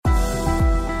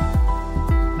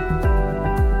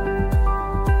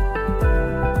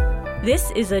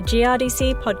This is a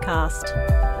GRDC podcast.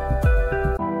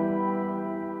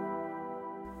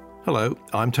 Hello,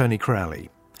 I'm Tony Crowley.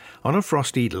 On a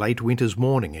frosty late winter's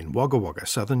morning in Wagga Wagga,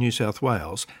 southern New South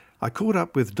Wales, I caught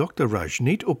up with Dr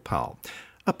Rajneet Uppal,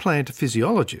 a plant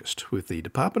physiologist with the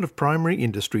Department of Primary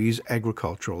Industries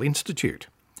Agricultural Institute.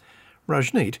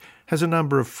 Rajneet has a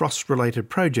number of frost-related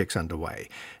projects underway,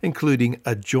 including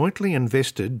a jointly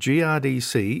invested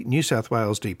GRDC New South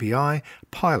Wales DPI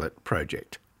pilot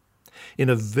project. In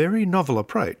a very novel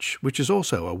approach, which is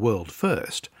also a world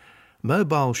first,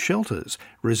 mobile shelters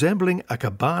resembling a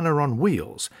cabana on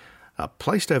wheels are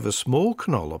placed over small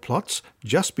canola plots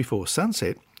just before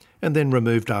sunset and then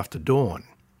removed after dawn.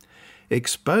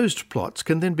 Exposed plots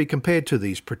can then be compared to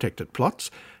these protected plots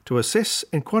to assess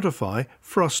and quantify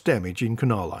frost damage in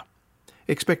canola.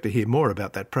 Expect to hear more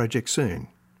about that project soon.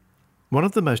 One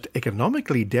of the most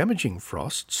economically damaging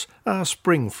frosts are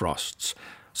spring frosts,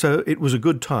 so it was a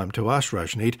good time to ask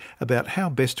Rajneet about how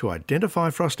best to identify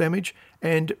frost damage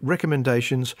and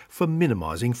recommendations for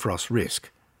minimising frost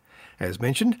risk. As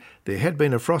mentioned, there had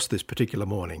been a frost this particular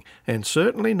morning, and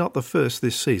certainly not the first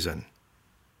this season.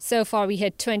 So far we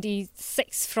had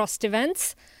 26 frost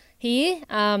events here,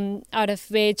 out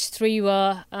of which 3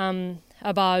 were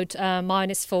about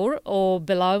 -4 or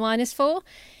below -4,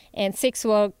 and 6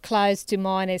 were close to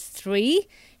 -3,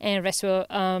 and the rest were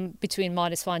between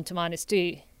 -1 to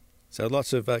 -2. So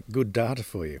lots of good data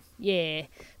for you. Yeah,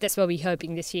 that's what we're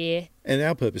hoping this year. And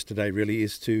our purpose today really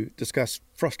is to discuss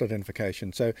frost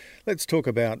identification. So let's talk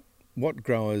about what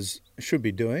growers should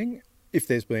be doing if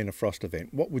there's been a frost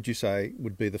event. What would you say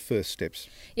would be the first steps?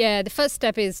 Yeah, the first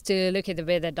step is to look at the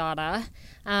weather data.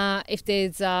 If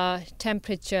there's a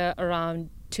temperature around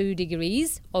 2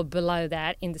 degrees or below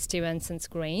that in the Stevenson's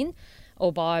Green,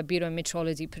 or by Bureau of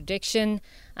Meteorology prediction,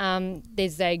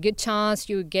 there's a good chance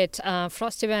you get a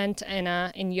frost event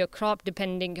in your crop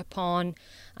depending upon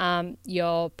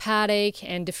your paddock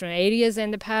and different areas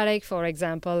in the paddock. For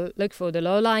example, look for the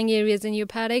low-lying areas in your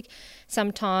paddock.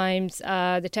 Sometimes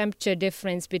the temperature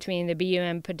difference between the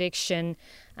BUM prediction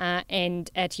and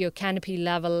at your canopy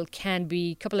level can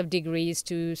be a couple of degrees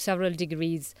to several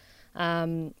degrees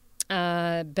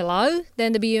below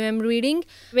than the BUM reading.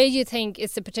 Where you think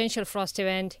it's a potential frost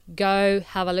event, go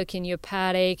have a look in your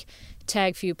paddock,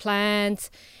 tag few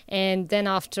plants, and then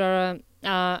after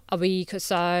a week or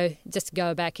so, just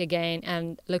go back again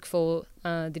and look for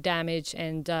the damage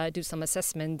and do some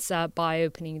assessments by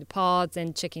opening the pods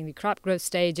and checking the crop growth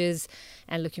stages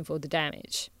and looking for the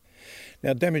damage.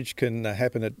 Now, damage can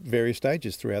happen at various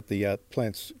stages throughout the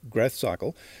plant's growth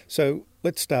cycle. So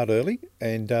let's start early.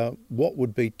 And what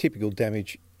would be typical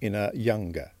damage in a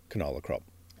younger canola crop?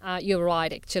 You're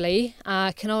right, actually.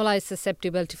 Canola is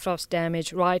susceptible to frost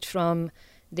damage right from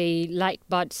the late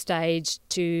bud stage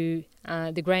to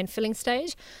the grain filling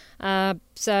stage.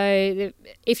 So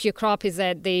if your crop is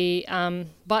at the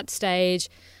bud stage,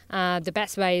 the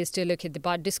best way is to look at the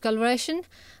bud discoloration.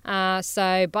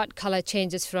 So bud colour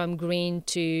changes from green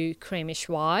to creamish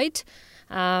white.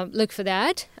 Look for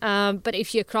that. But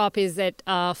if your crop is at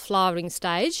flowering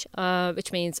stage,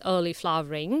 which means early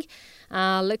flowering,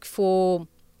 look for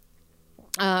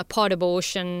pod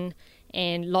abortion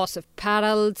and loss of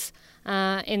petals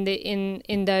in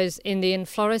the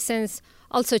inflorescence.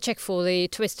 Also check for the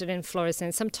twisted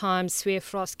inflorescence. Sometimes severe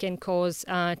frost can cause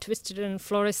twisted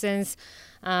inflorescence,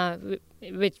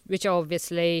 which are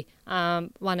obviously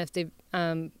one of the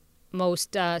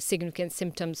most significant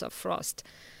symptoms of frost.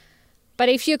 But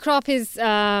if your crop is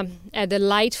at the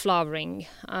late flowering,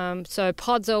 so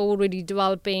pods are already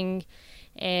developing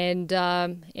and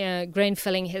grain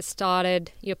filling has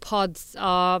started, your pods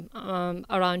are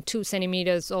around 2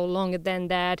 centimeters or longer than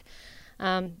that,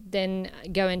 then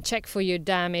go and check for your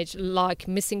damage like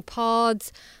missing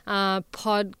pods,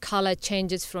 pod color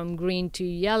changes from green to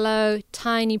yellow,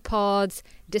 tiny pods,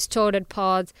 distorted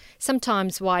pods,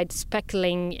 sometimes white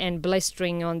speckling and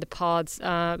blistering on the pods,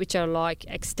 which are like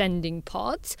extending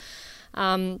pods.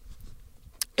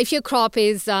 If your crop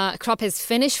has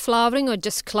finished flowering or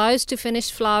just close to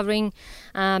finished flowering,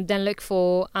 then look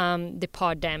for the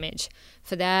pod damage.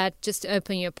 For that, just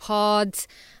open your pods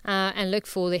and look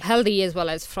for the healthy as well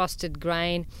as frosted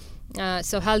grain.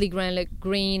 So healthy grain look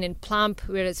green and plump,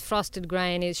 whereas frosted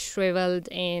grain is shriveled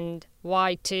and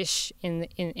whitish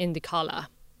in the color.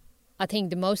 I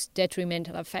think the most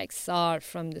detrimental effects are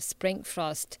from the spring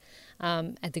frost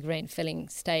at the grain filling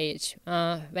stage,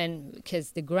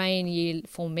 because the grain yield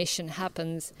formation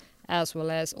happens as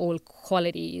well as oil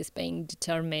quality is being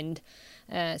determined.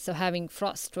 So having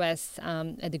frost stress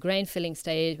at the grain filling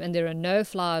stage when there are no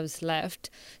flowers left,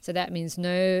 so that means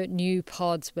no new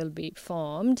pods will be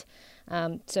formed.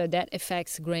 So that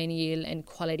affects grain yield and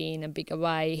quality in a bigger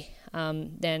way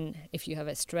than if you have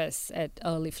a stress at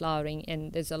early flowering,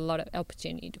 and there's a lot of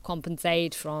opportunity to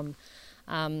compensate from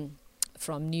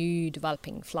new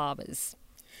developing flowers.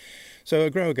 So a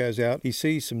grower goes out, he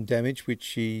sees some damage which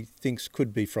he thinks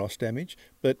could be frost damage,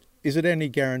 but is it any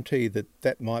guarantee that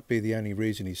that might be the only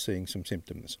reason he's seeing some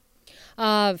symptoms?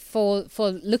 For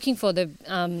looking for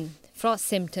the frost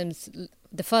symptoms,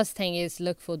 the first thing is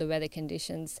look for the weather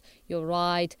conditions. You're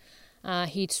right,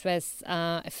 heat stress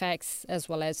effects as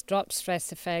well as drought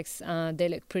stress effects, they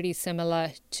look pretty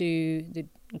similar to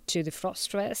the frost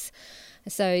stress.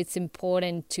 So it's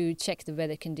important to check the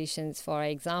weather conditions. For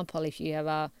example, if you have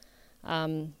a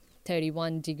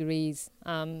 31 degrees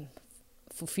for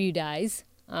a few days,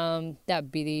 that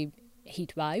would be the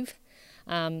heat wave.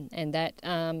 And that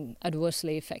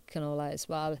adversely affect canola as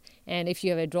well. And if you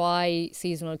have a dry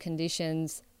seasonal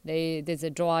conditions, there's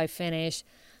a dry finish,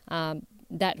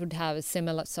 that would have a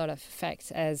similar sort of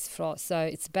effects as frost. So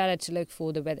it's better to look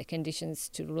for the weather conditions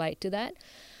to relate to that.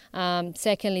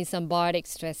 Secondly, some biotic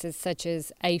stresses such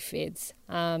as aphids.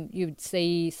 You would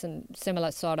see some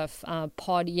similar sort of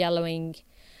pod yellowing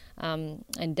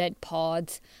and dead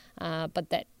pods,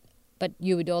 but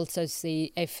you would also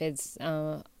see aphids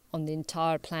on the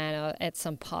entire plant or at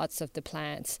some parts of the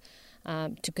plants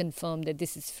to confirm that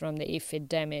this is from the aphid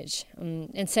damage.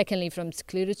 And secondly, from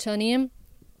Sclerotinia,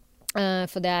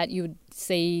 for that you would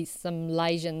see some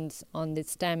lesions on the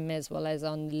stem as well as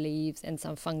on the leaves and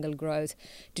some fungal growth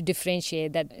to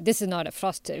differentiate that this is not a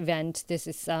frost event, this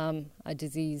is a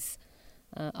disease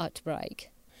outbreak.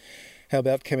 How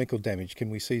about chemical damage? Can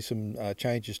we see some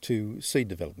changes to seed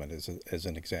development as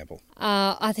an example?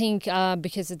 I think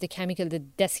because of the chemical, the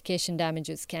desiccation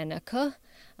damages can occur,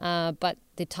 but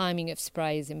the timing of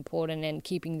spray is important and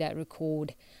keeping that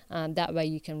record. That way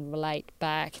you can relate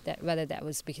back that whether that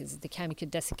was because of the chemical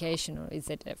desiccation or is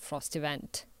it a frost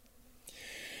event.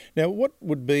 Now, what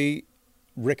would be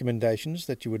recommendations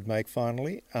that you would make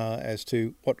finally as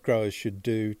to what growers should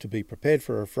do to be prepared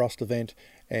for a frost event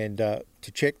and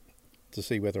to check to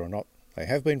see whether or not they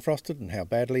have been frosted and how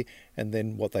badly, and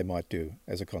then what they might do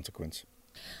as a consequence?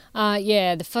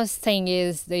 The first thing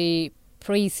is the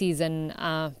pre-season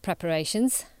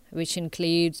preparations, which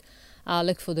includes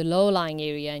look for the low-lying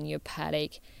area in your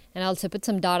paddock, and also put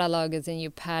some data loggers in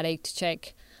your paddock to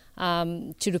check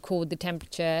to record the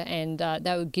temperature, and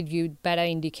that will give you better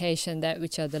indication that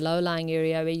which are the low-lying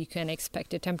area where you can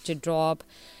expect a temperature drop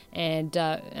and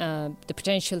the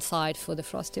potential site for the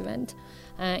frost event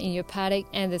in your paddock.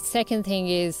 And the second thing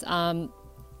is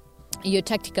your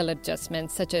tactical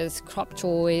adjustments such as crop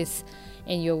choice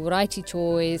and your variety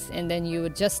choice, and then you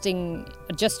adjust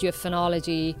your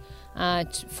phenology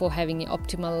for having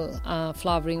optimal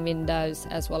flowering windows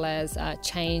as well as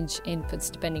change inputs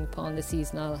depending upon the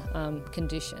seasonal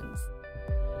conditions.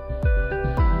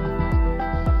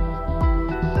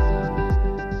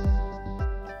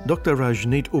 Dr.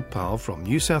 Rajneet Uppal from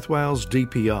New South Wales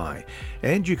DPI,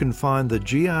 and you can find the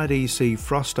GRDC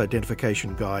Frost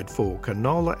Identification Guide for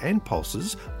canola and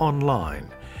pulses online,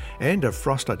 and a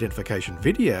frost identification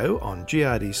video on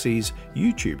GRDC's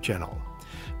YouTube channel.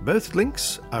 Both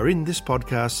links are in this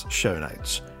podcast's show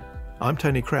notes. I'm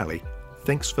Tony Crowley.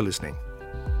 Thanks for listening.